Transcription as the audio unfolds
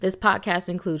This podcast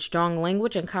includes strong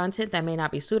language and content that may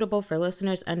not be suitable for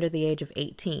listeners under the age of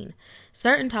 18.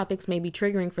 Certain topics may be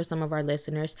triggering for some of our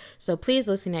listeners, so please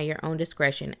listen at your own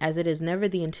discretion, as it is never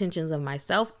the intentions of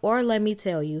myself or let me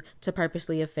tell you to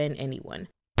purposely offend anyone.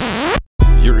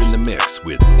 You're in the mix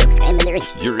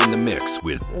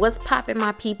with. What's poppin',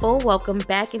 my people? Welcome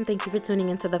back and thank you for tuning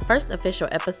into the first official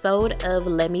episode of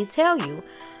Let Me Tell You.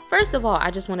 First of all,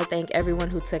 I just want to thank everyone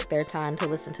who took their time to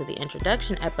listen to the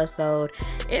introduction episode.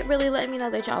 It really let me know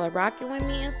that y'all are rocking with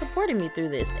me and supporting me through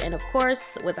this. And of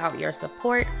course, without your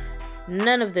support,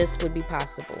 none of this would be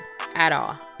possible at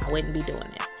all. I wouldn't be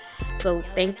doing this. So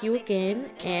thank you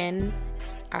again, and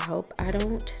I hope I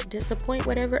don't disappoint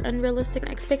whatever unrealistic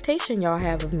expectation y'all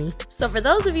have of me. So for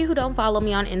those of you who don't follow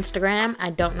me on Instagram, I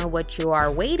don't know what you are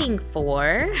waiting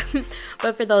for.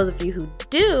 But for those of you who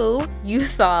do, you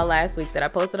saw last week that I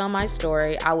posted on my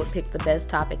story, I would pick the best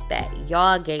topic that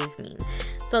y'all gave me.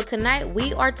 So tonight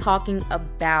we are talking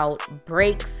about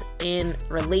breaks in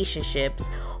relationships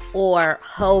or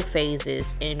hoe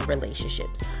phases in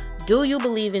relationships. Do you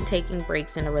believe in taking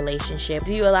breaks in a relationship?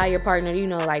 Do you allow your partner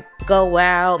to, go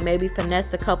out, maybe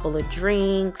finesse a couple of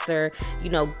drinks or,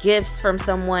 gifts from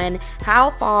someone?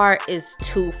 How far is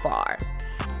too far?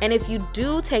 And if you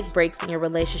do take breaks in your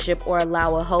relationship or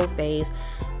allow a hoe phase,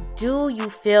 do you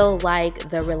feel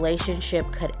like the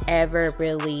relationship could ever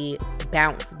really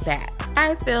bounce back?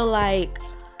 I feel like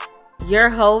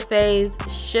your hoe phase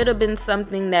should have been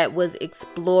something that was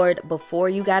explored before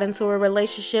you got into a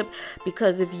relationship,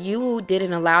 because if you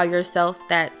didn't allow yourself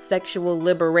that sexual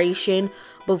liberation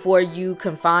before you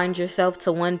confined yourself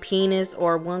to one penis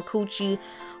or one coochie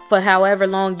for however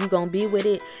long you gonna be with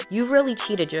it, you really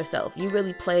cheated yourself. You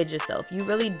really played yourself. You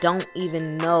really don't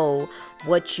even know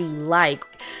what you like.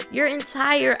 Your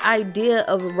entire idea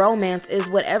of romance is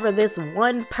whatever this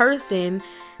one person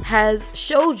has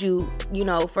showed you,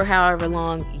 for however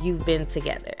long you've been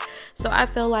together. So I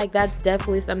feel like that's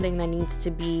definitely something that needs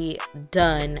to be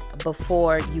done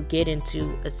before you get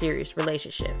into a serious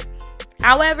relationship.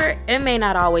 However, it may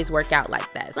not always work out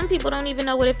like that. Some people don't even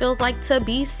know what it feels like to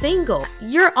be single.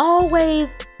 You're always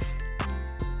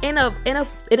in a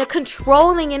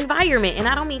controlling environment, and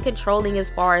I don't mean controlling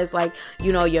as far as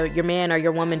your man or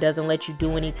your woman doesn't let you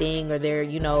do anything, or they're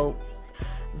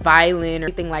violent or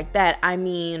anything like that. I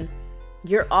mean,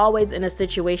 you're always in a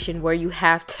situation where you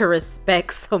have to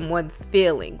respect someone's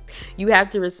feelings. You have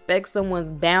to respect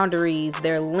someone's boundaries,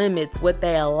 their limits, what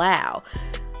they allow.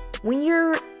 When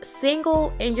you're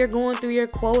single and you're going through your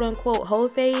quote unquote hoe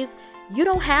phase, you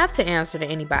don't have to answer to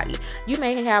anybody. You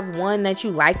may have one that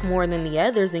you like more than the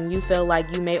others, and you feel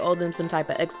like you may owe them some type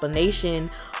of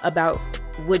explanation about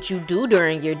what you do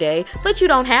during your day, but you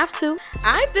don't have to.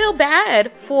 I feel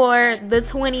bad for the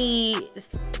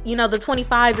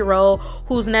 25-year-old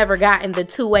who's never gotten the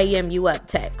 2 a.m. you up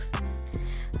text.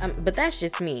 But that's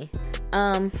just me.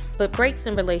 But breaks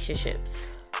in relationships,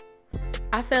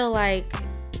 I feel like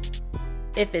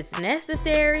if it's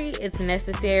necessary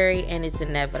and it's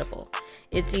inevitable.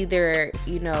 It's either,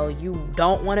 you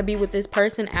don't want to be with this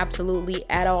person absolutely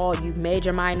at all. You've made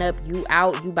your mind up. You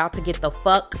out. You about to get the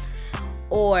fuck.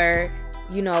 Or,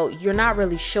 you're not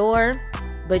really sure,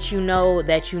 but you know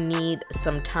that you need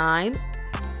some time.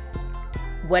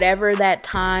 Whatever that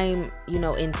time,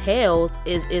 entails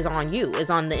is on you, is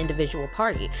on the individual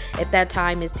party. If that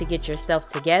time is to get yourself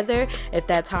together, if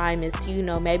that time is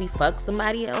to, maybe fuck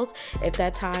somebody else, if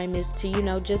that time is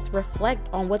to, just reflect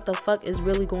on what the fuck is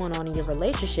really going on in your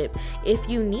relationship. If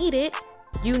you need it,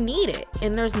 you need it,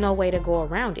 and there's no way to go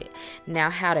around it. Now,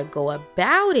 how to go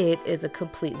about it is a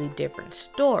completely different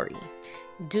story.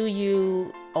 Do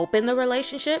you open the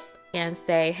relationship and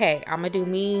say, hey, I'm gonna do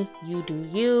me, you do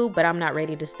you, but I'm not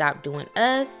ready to stop doing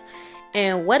us?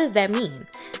 And what does that mean?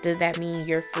 Does that mean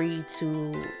you're free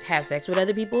to have sex with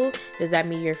other people? Does that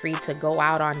mean you're free to go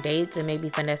out on dates and maybe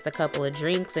finesse a couple of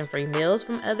drinks and free meals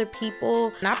from other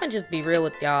people? And I'm gonna just be real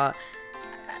with y'all.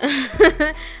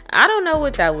 I don't know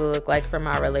what that would look like for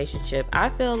my relationship. I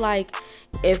feel like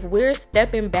if we're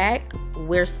stepping back,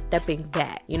 we're stepping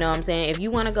back. You know what I'm saying? If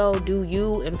you want to go do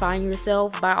you and find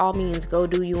yourself, by all means, go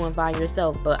do you and find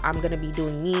yourself. But I'm going to be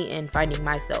doing me and finding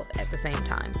myself at the same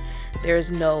time.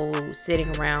 There's no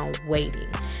sitting around waiting.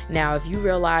 Now, if you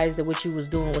realize that what you was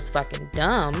doing was fucking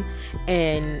dumb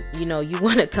and, you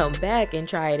want to come back and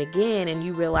try it again, and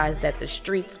you realize that the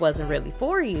streets wasn't really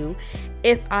for you,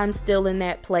 if I'm still in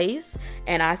that place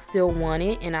and I still want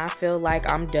it and I feel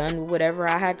like I'm done with whatever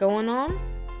I had going on,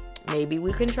 maybe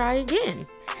we can try again.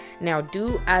 Now,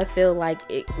 do I feel like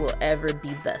it will ever be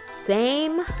the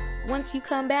same once you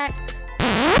come back?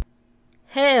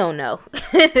 Hell no.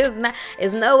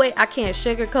 It's no way. I can't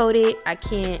sugarcoat it.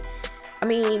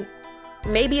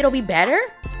 Maybe it'll be better.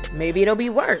 Maybe it'll be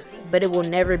worse, but it will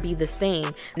never be the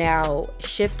same. Now,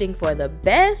 shifting for the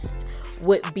best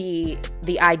would be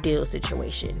the ideal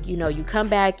situation. You come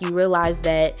back, you realize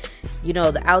that,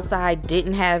 the outside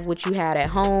didn't have what you had at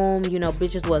home.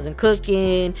 Bitches wasn't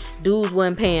cooking, dudes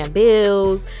wasn't paying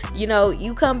bills.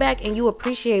 You come back and you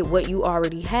appreciate what you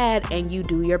already had and you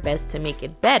do your best to make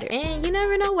it better. And you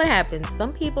never know what happens.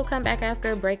 Some people come back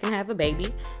after a break and have a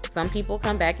baby. Some people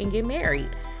come back and get married.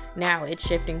 Now, it's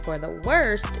shifting for the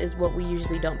worst is what we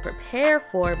usually don't prepare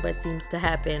for, but seems to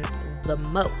happen the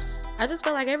most. I just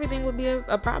feel like everything would be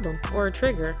a problem or a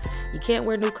trigger. You can't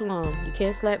wear new cologne. You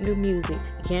can't slap new music.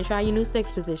 You can't try your new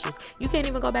sex positions. You can't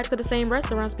even go back to the same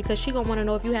restaurants because she gonna want to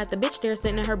know if you had the bitch there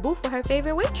sitting in her booth with her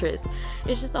favorite waitress.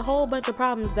 It's just a whole bunch of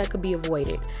problems that could be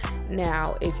avoided.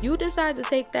 Now, if you decide to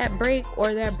take that break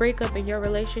or that breakup in your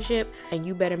relationship, and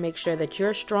you better make sure that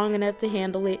you're strong enough to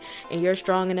handle it and you're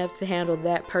strong enough to handle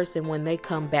that person when they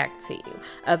come back to you.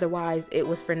 Otherwise, it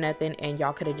was for nothing and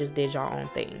y'all could have just did your own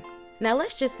thing. Now,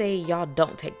 let's just say y'all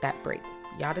don't take that break.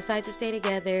 Y'all decide to stay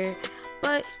together,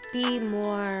 but be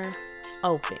more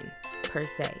open, per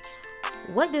se.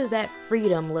 What does that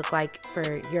freedom look like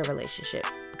for your relationship?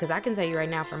 Because I can tell you right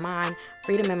now, for mine,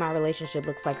 freedom in my relationship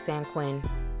looks like San Quentin,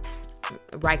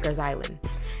 Rikers Island.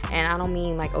 And I don't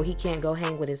mean like, he can't go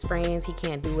hang with his friends. He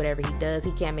can't do whatever he does.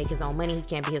 He can't make his own money. He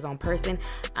can't be his own person.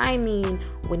 I mean,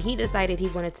 when he decided he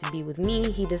wanted to be with me,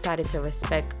 he decided to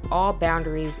respect all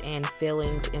boundaries and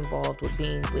feelings involved with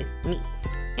being with me,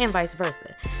 and vice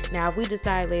versa. Now, if we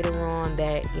decide later on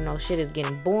that, shit is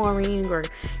getting boring or,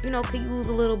 could use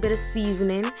a little bit of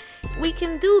seasoning, we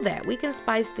can do that. We can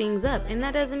spice things up. And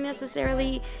that doesn't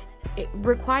necessarily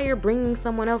require bringing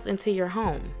someone else into your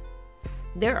home.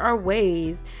 There are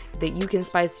ways that you can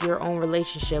spice your own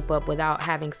relationship up without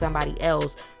having somebody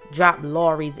else drop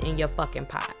lorries in your fucking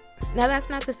pot. Now, that's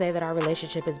not to say that our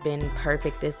relationship has been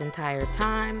perfect this entire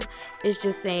time. It's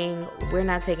just saying we're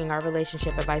not taking our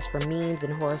relationship advice from memes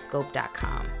and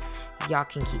horoscope.com. Y'all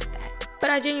can keep that. But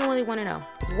I genuinely want to know,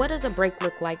 what does a break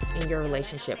look like in your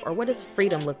relationship? Or what does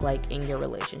freedom look like in your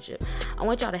relationship? I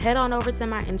want y'all to head on over to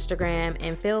my Instagram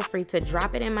and feel free to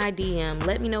drop it in my DM.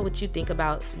 Let me know what you think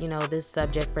about, this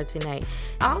subject for tonight.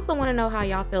 I also want to know how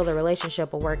y'all feel the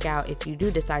relationship will work out if you do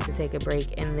decide to take a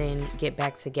break and then get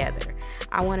back together.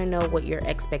 I want to know what your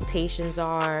expectations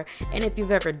are. And if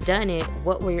you've ever done it,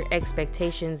 what were your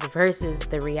expectations versus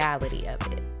the reality of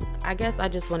it? I guess I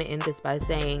just want to end this by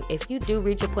saying, if you do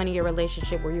reach a point in your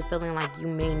relationship where you're feeling like you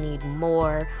may need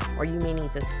more or you may need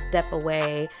to step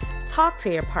away, talk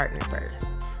to your partner first.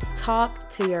 Talk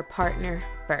to your partner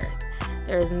first.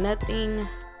 There is nothing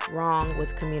wrong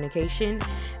with communication.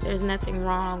 There's nothing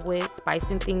wrong with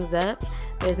spicing things up.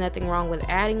 There's nothing wrong with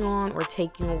adding on or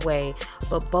taking away,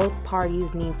 but both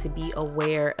parties need to be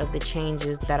aware of the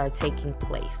changes that are taking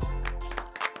place.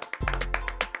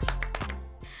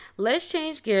 Let's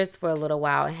change gears for a little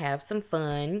while and have some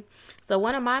fun. So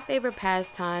one of my favorite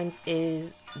pastimes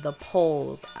is the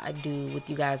polls I do with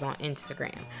you guys on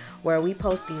Instagram, where we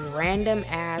post these random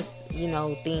ass,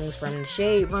 things from the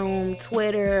Shade Room,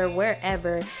 Twitter,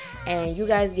 wherever, and you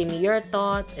guys give me your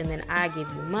thoughts and then I give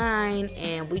you mine,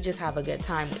 and we just have a good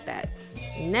time with that.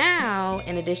 Now,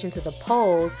 in addition to the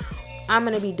polls, I'm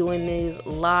going to be doing these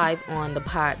live on the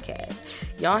podcast.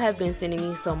 Y'all have been sending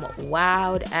me some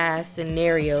wild ass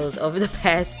scenarios over the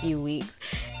past few weeks,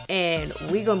 and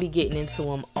we're going to be getting into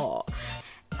them all.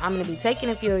 I'm going to be taking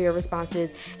a few of your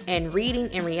responses and reading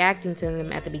and reacting to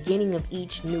them at the beginning of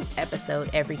each new episode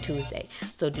every Tuesday.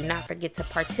 So do not forget to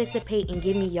participate and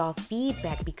give me y'all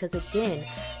feedback, because again,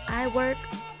 I work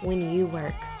when you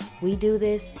work. We do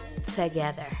this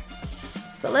together.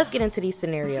 So let's get into these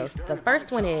scenarios. The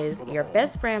first one is, your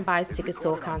best friend buys tickets to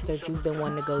a concert you've been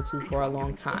wanting to go to for a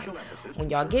long time. When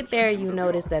y'all get there, you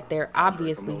notice that they're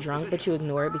obviously drunk, but you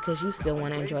ignore it because you still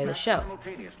want to enjoy the show.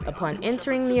 Upon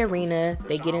entering the arena,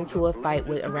 they get into a fight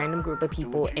with a random group of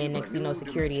people, and next thing you know,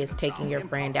 security is taking your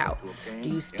friend out. Do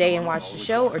you stay and watch the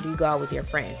show, or do you go out with your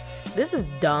friend? This is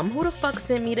dumb. Who the fuck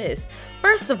sent me this?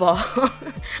 First of all,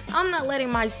 I'm not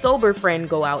letting my sober friend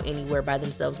go out anywhere by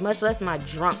themselves, much less my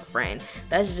drunk friend.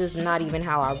 That's just not even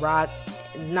how I rock.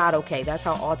 Not okay. That's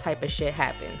how all type of shit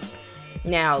happens.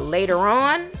 Now, later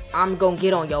on, I'm gonna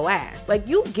get on your ass. Like,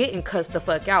 you getting cussed the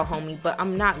fuck out, homie, but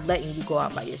I'm not letting you go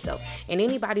out by yourself. And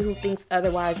anybody who thinks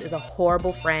otherwise is a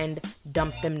horrible friend.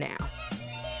 Dump them now.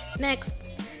 Next,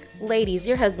 ladies,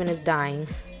 your husband is dying.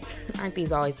 Aren't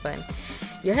these always fun?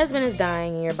 Your husband is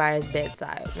dying and you're by his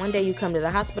bedside. One day you come to the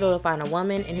hospital to find a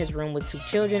woman in his room with 2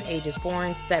 children, ages 4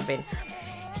 and 7.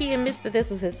 He admits that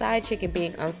this was his side chick and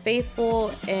being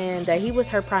unfaithful, and that he was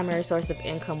her primary source of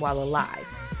income while alive.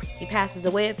 He passes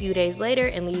away a few days later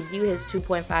and leaves you his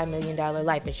 $2.5 million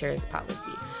life insurance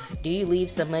policy. Do you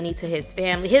leave some money to his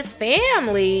family? His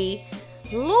family?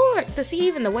 Lord, to see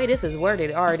even the way this is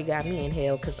worded already got me in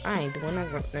hell, because I ain't doing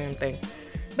that damn thing.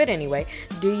 But anyway,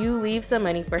 do you leave some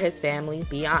money for his family?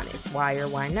 Be honest. Why or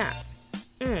why not?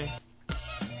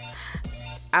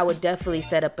 I would definitely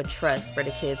set up a trust for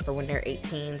the kids for when they're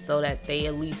 18 so that they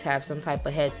at least have some type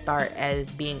of head start as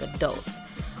being adults.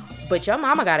 But your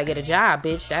mama gotta get a job,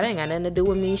 bitch. That ain't got nothing to do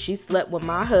with me. She slept with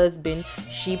my husband.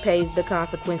 She pays the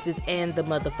consequences and the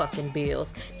motherfucking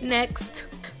bills. Next.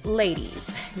 Ladies,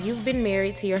 you've been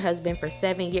married to your husband for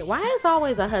 7 years. Why is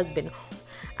always a husband?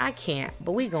 I can't,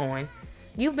 but we going.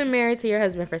 You've been married to your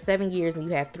husband for 7 years and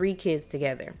you have 3 kids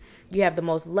together. You have the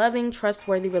most loving,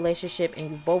 trustworthy relationship,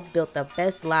 and you've both built the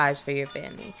best lives for your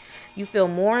family. You feel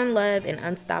more in love and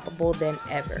unstoppable than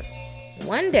ever.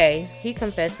 One day, he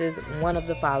confesses one of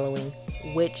the following,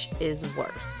 which is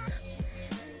worse.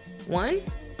 1,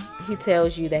 he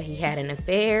tells you that he had an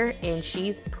affair and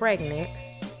she's pregnant.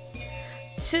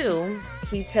 2,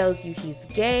 he tells you he's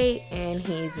gay and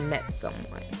he's met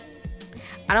someone.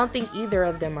 I don't think either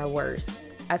of them are worse.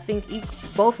 I think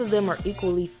both of them are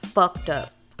equally fucked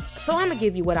up. So I'm gonna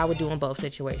give you what I would do in both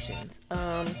situations.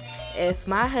 If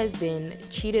my husband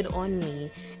cheated on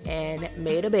me and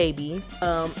made a baby,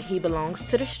 he belongs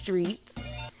to the streets.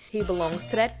 He belongs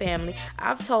to that family.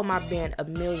 I've told my man a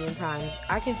million times,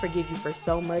 I can forgive you for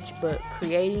so much, but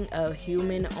creating a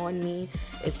human on me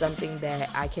is something that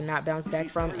I cannot bounce back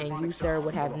from, and you, sir,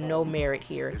 would have no merit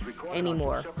here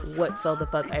anymore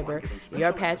whatsoever.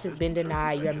 Your pass has been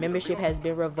denied. Your membership has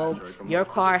been revoked. Your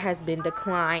card has been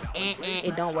declined.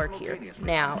 It don't work here.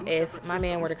 Now, if my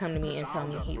man were to come to me and tell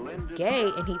me he was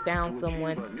gay and he found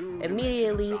someone,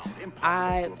 immediately,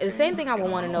 the same thing I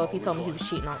would want to know if he told me he was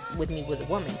cheating with me with a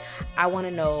woman. I want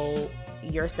to know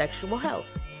your sexual health.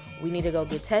 We need to go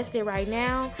get tested right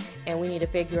now, and we need to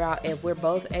figure out if we're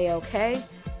both A-okay.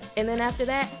 And then after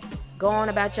that, go on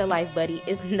about your life, buddy.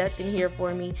 It's nothing here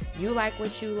for me. You like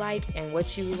what you like, and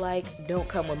what you like don't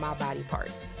come with my body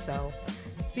parts. So,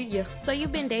 see ya. So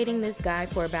you've been dating this guy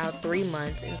for about 3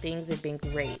 months, and things have been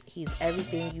great. He's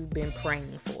everything you've been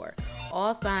praying for.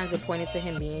 All signs are pointed to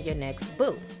him being your next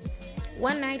boo.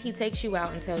 One night, he takes you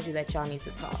out and tells you that y'all need to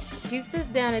talk. He sits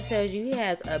down and tells you he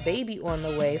has a baby on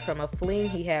the way from a fling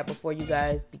he had before you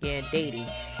guys began dating.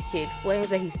 He explains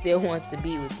that he still wants to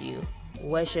be with you.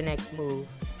 What's your next move?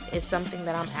 It's something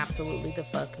that I'm absolutely the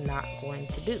fuck not going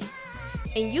to do.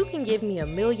 And you can give me a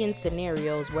million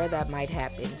scenarios where that might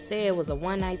happen. Say it was a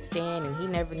one-night stand and he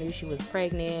never knew she was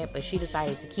pregnant, but she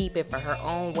decided to keep it for her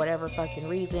own whatever fucking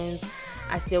reasons.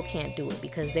 I still can't do it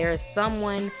because there is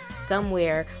someone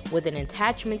somewhere with an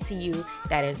attachment to you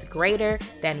that is greater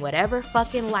than whatever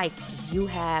fucking like you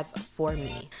have for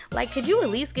me. Like, could you at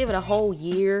least give it a whole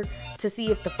year to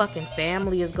see if the fucking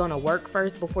family is gonna work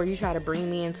first before you try to bring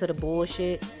me into the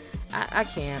bullshit? I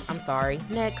can't. I'm sorry.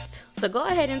 Next. So go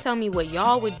ahead and tell me what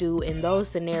y'all would do in those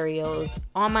scenarios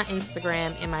on my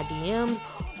Instagram in my DMs,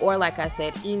 or like I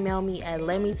said, email me at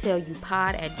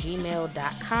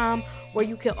letmetellyupod@gmail.com, where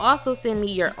you can also send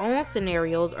me your own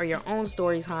scenarios or your own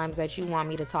story times that you want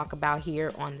me to talk about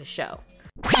here on the show.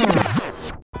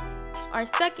 Our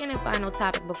second and final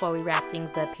topic before we wrap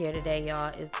things up here today,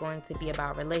 y'all, is going to be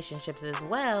about relationships as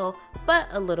well, but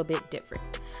a little bit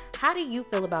different. How do you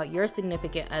feel about your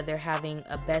significant other having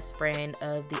a best friend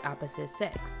of the opposite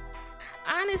sex?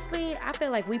 Honestly, I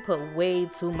feel like we put way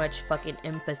too much fucking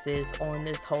emphasis on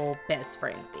this whole best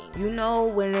friend thing. You know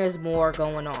when there's more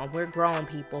going on. We're grown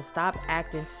people. Stop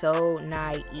acting so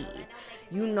naive.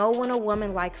 You know when a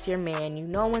woman likes your man. You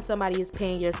know when somebody is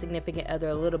paying your significant other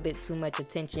a little bit too much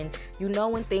attention. You know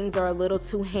when things are a little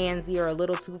too handsy or a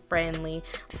little too friendly.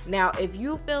 Now, if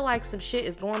you feel like some shit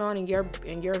is going on in your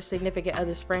significant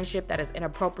other's friendship that is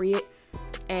inappropriate,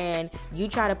 and you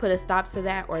try to put a stop to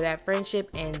that or that friendship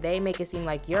and they make it seem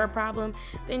like you're a problem,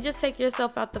 then just take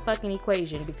yourself out the fucking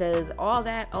equation, because all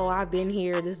that, oh, I've been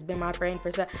here, this has been my friend for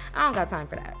so, I don't got time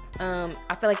for that. I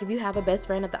feel like if you have a best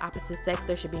friend of the opposite sex,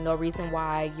 there should be no reason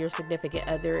why your significant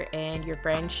other and your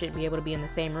friend should be able to be in the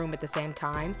same room at the same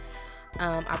time.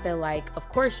 I feel like, of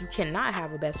course, you cannot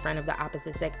have a best friend of the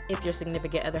opposite sex if your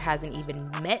significant other hasn't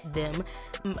even met them.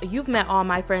 You've met all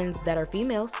my friends that are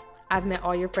females. I've met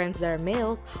all your friends that are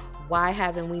males. Why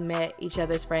haven't we met each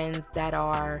other's friends that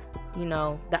are,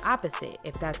 the opposite,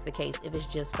 if that's the case, if it's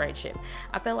just friendship?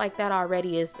 I feel like that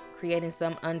already is creating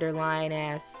some underlying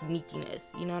ass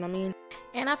sneakiness. You know what I mean?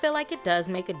 And I feel like it does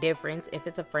make a difference if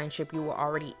it's a friendship you were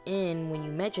already in when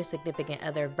you met your significant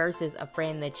other versus a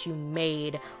friend that you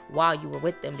made while you were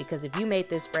with them. Because if you made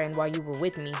this friend while you were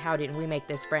with me, how didn't we make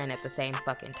this friend at the same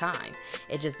fucking time?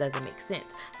 It just doesn't make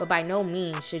sense. But by no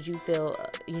means should you feel,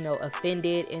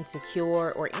 offended,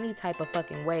 insecure, or any type of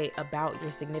fucking way about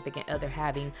your significant other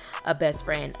having a best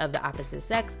friend of the opposite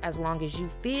sex, as long as you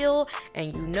feel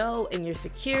and you know and you're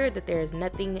secure that there is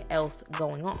nothing else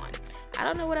going on. I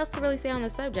don't know what else to really say on the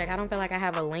subject. I don't feel like I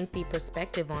have a lengthy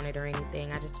perspective on it or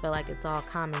anything. I just feel like it's all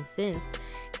common sense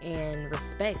and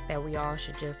respect that we all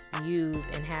should just use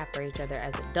and have for each other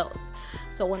as adults.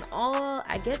 So in all,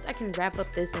 I guess I can wrap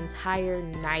up this entire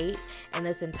night and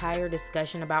this entire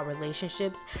discussion about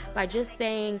relationships by just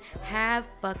saying, have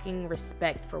fucking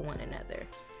respect for one another.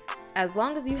 As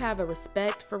long as you have a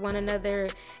respect for one another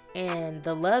and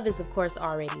the love is of course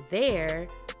already there,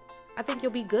 I think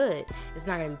you'll be good. It's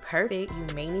not going to be perfect.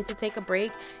 You may need to take a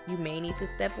break. You may need to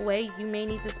step away. You may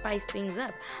need to spice things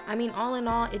up. I mean, all in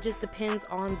all, it just depends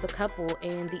on the couple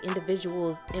and the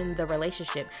individuals in the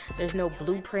relationship. There's no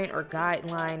blueprint or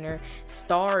guideline or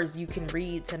stars you can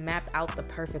read to map out the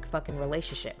perfect fucking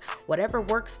relationship. Whatever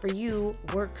works for you,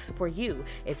 works for you.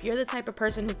 If you're the type of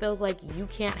person who feels like you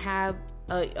can't have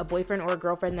a boyfriend or a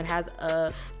girlfriend that has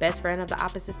a best friend of the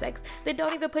opposite sex, then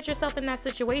don't even put yourself in that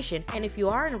situation. And if you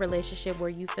are in a relationship where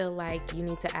you feel like you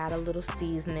need to add a little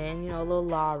seasoning, a little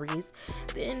Lawry's,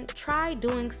 then try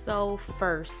doing so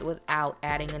first without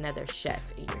adding another chef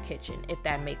in your kitchen, if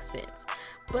that makes sense.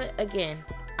 But again,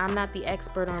 I'm not the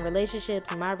expert on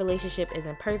relationships. My relationship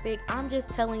isn't perfect. I'm just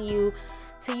telling you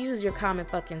to use your common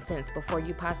fucking sense before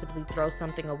you possibly throw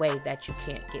something away that you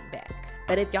can't get back.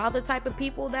 But if y'all the type of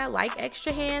people that like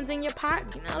extra hands in your pot,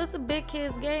 it's a big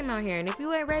kids game out here. And if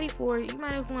you ain't ready for it, you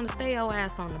might want to stay your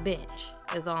ass on the bench,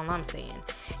 is all I'm saying.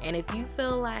 And if you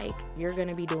feel like you're going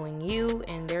to be doing you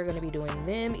and they're going to be doing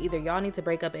them, either y'all need to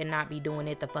break up and not be doing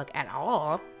it the fuck at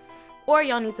all, or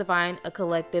y'all need to find a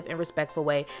collective and respectful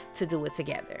way to do it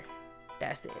together.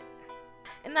 That's it.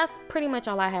 And that's pretty much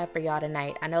all I have for y'all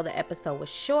tonight. I know the episode was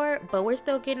short, but we're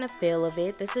still getting a feel of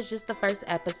it. This is just the first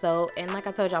episode, and like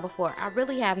I told y'all before, I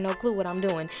really have no clue what I'm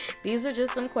doing. These are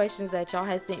just some questions that y'all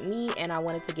had sent me, and I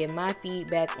wanted to give my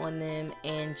feedback on them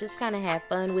and just kind of have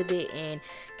fun with it and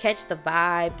catch the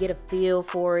vibe, get a feel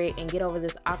for it, and get over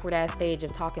this awkward ass stage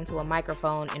of talking to a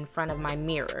microphone in front of my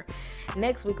mirror.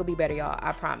 Next week will be better, y'all,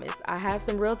 I promise. I have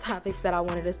some real topics that I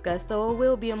want to discuss, so it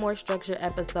will be a more structured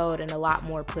episode and a lot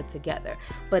more put together.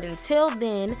 But until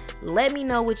then, let me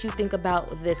know what you think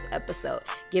about this episode.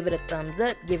 Give it a thumbs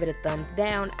up, give it a thumbs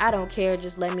down. I don't care.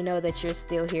 Just let me know that you're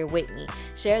still here with me.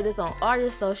 Share this on all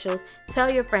your socials. Tell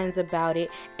your friends about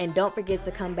it. And don't forget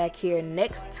to come back here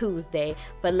next Tuesday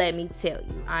for Let Me Tell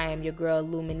You. I am your girl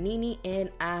Luminini, and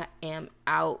I am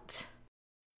out.